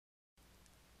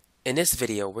In this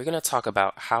video, we're going to talk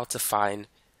about how to find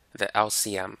the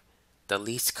LCM, the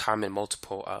least common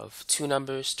multiple of two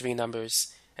numbers, three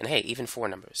numbers, and hey, even four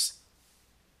numbers.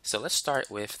 So let's start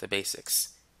with the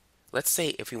basics. Let's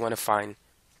say if we want to find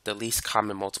the least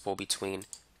common multiple between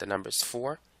the numbers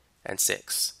 4 and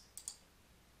 6.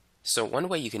 So one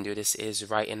way you can do this is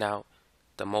writing out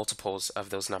the multiples of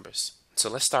those numbers.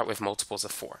 So let's start with multiples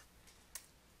of 4.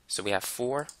 So we have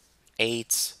 4,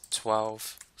 8,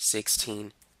 12,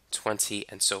 16, 20,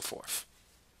 and so forth.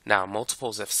 Now,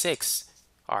 multiples of 6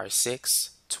 are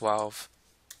 6, 12,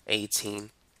 18,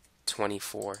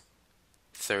 24,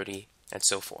 30, and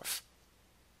so forth.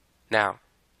 Now,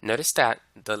 notice that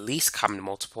the least common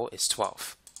multiple is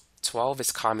 12. 12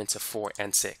 is common to 4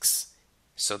 and 6.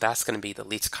 So that's going to be the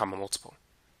least common multiple.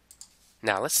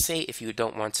 Now, let's say if you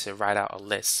don't want to write out a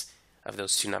list of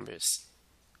those two numbers.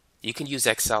 You can use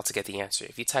Excel to get the answer.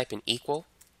 If you type in equal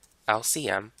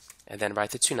LCM and then write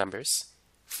the two numbers,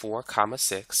 4,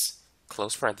 6,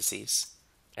 close parentheses,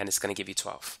 and it's going to give you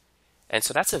 12. And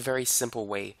so that's a very simple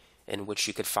way in which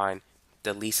you could find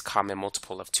the least common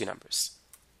multiple of two numbers.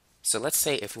 So let's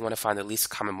say if we want to find the least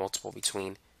common multiple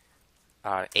between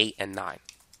 8 and 9,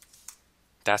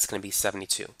 that's going to be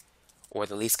 72. Or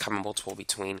the least common multiple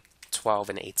between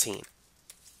 12 and 18,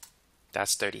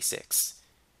 that's 36.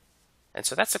 And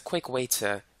so that's a quick way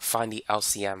to find the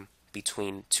LCM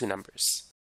between two numbers.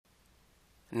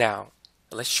 Now,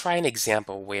 let's try an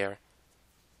example where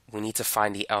we need to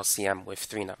find the LCM with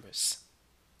three numbers.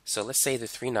 So let's say the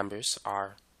three numbers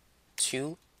are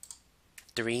 2,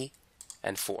 3,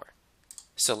 and 4.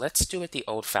 So let's do it the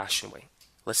old-fashioned way.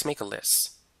 Let's make a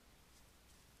list.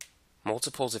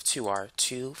 Multiples of 2 are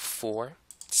 2, 4,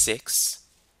 6,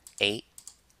 8,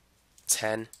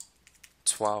 10,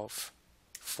 12,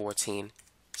 14,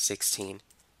 16,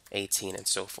 18, and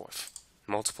so forth.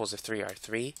 Multiples of 3 are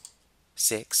 3,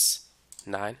 6,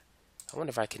 9. I wonder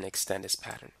if I can extend this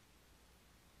pattern.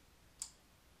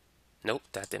 Nope,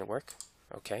 that didn't work.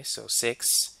 Okay, so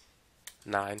 6,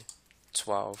 9,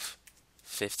 12,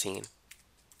 15,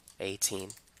 18,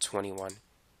 21,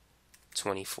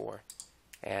 24,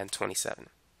 and 27.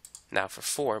 Now for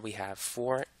 4, we have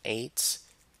 4, 8,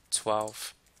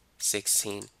 12,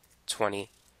 16, 20.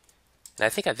 And I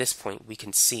think at this point we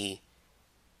can see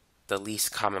the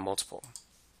least common multiple.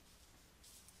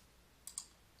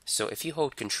 So if you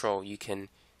hold Control, you can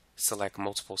select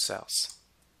multiple cells.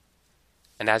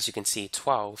 And as you can see,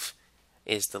 12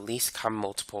 is the least common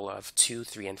multiple of 2,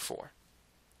 3, and 4.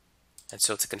 And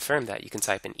so to confirm that, you can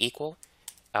type in equal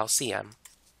LCM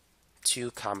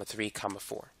 2, 3,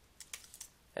 4.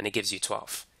 And it gives you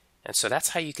 12. And so that's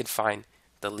how you can find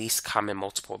the least common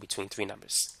multiple between three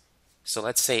numbers. So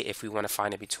let's say if we want to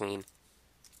find it between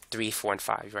 3, 4, and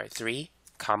 5, right? 3,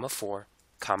 4,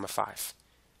 5.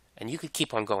 And you could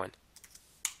keep on going.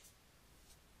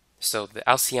 So the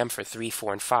LCM for 3,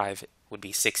 4, and 5 would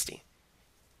be 60.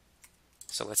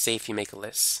 So let's say if you make a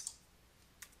list.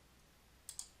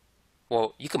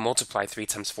 Well, you can multiply 3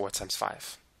 times 4 times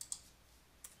 5.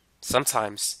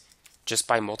 Sometimes, just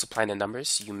by multiplying the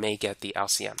numbers, you may get the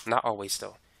LCM. Not always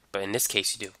though, but in this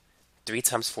case you do. 3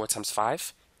 times 4 times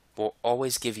 5 will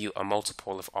always give you a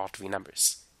multiple of all three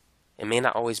numbers. It may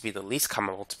not always be the least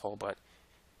common multiple, but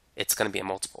it's going to be a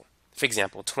multiple. For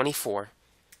example, 24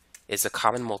 is a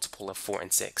common multiple of 4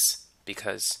 and 6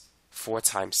 because 4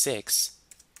 times 6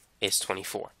 is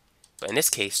 24. But in this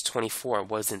case, 24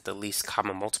 wasn't the least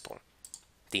common multiple.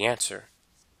 The answer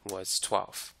was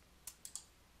 12.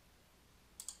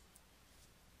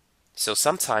 So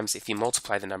sometimes if you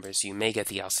multiply the numbers, you may get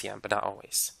the LCM, but not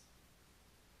always.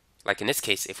 Like in this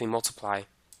case, if we multiply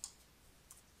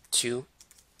 2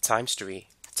 times 3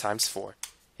 times 4,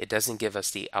 it doesn't give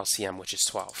us the LCM, which is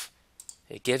 12.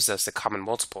 It gives us the common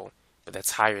multiple, but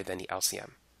that's higher than the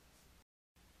LCM.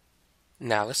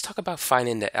 Now let's talk about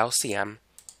finding the LCM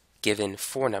given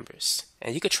four numbers.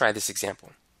 And you could try this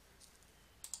example.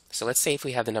 So let's say if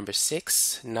we have the numbers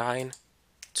 6, 9,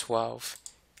 12,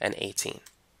 and 18.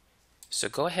 So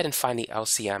go ahead and find the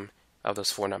LCM of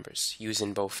those four numbers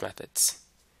using both methods.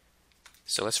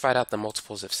 So let's write out the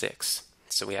multiples of 6.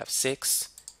 So we have 6,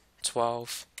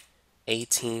 12,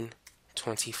 18,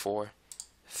 24,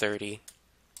 30,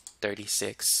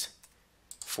 36,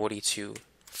 42,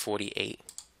 48,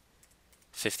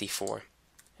 54,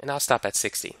 and I'll stop at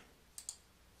 60.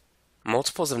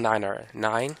 Multiples of 9 are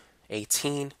 9,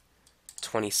 18,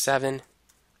 27,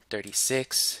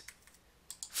 36,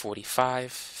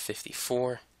 45,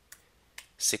 54,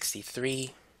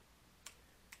 63,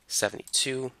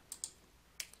 72,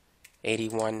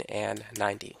 81, and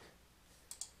 90.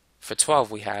 For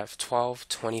 12, we have 12,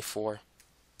 24,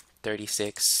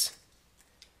 36,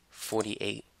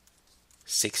 48,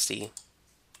 60,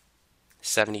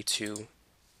 72,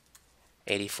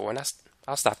 84, and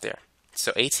I'll stop there.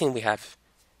 So 18, we have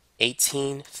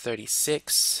 18,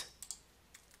 36,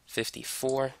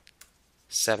 54,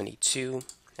 72,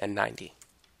 and 90.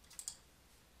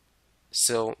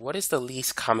 So what is the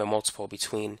least common multiple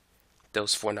between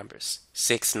those four numbers?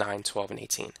 6, 9, 12, and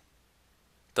 18.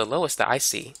 The lowest that I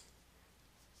see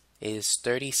is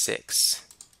 36.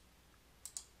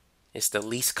 It's the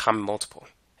least common multiple.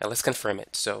 And let's confirm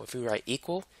it. So if we write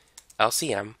equal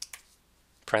LCM,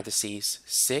 parentheses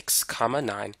 6,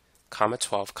 9,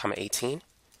 12, 18,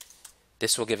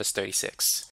 this will give us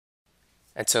 36.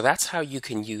 And so that's how you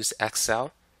can use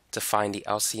Excel to find the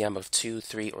LCM of 2,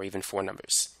 3, or even 4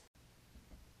 numbers.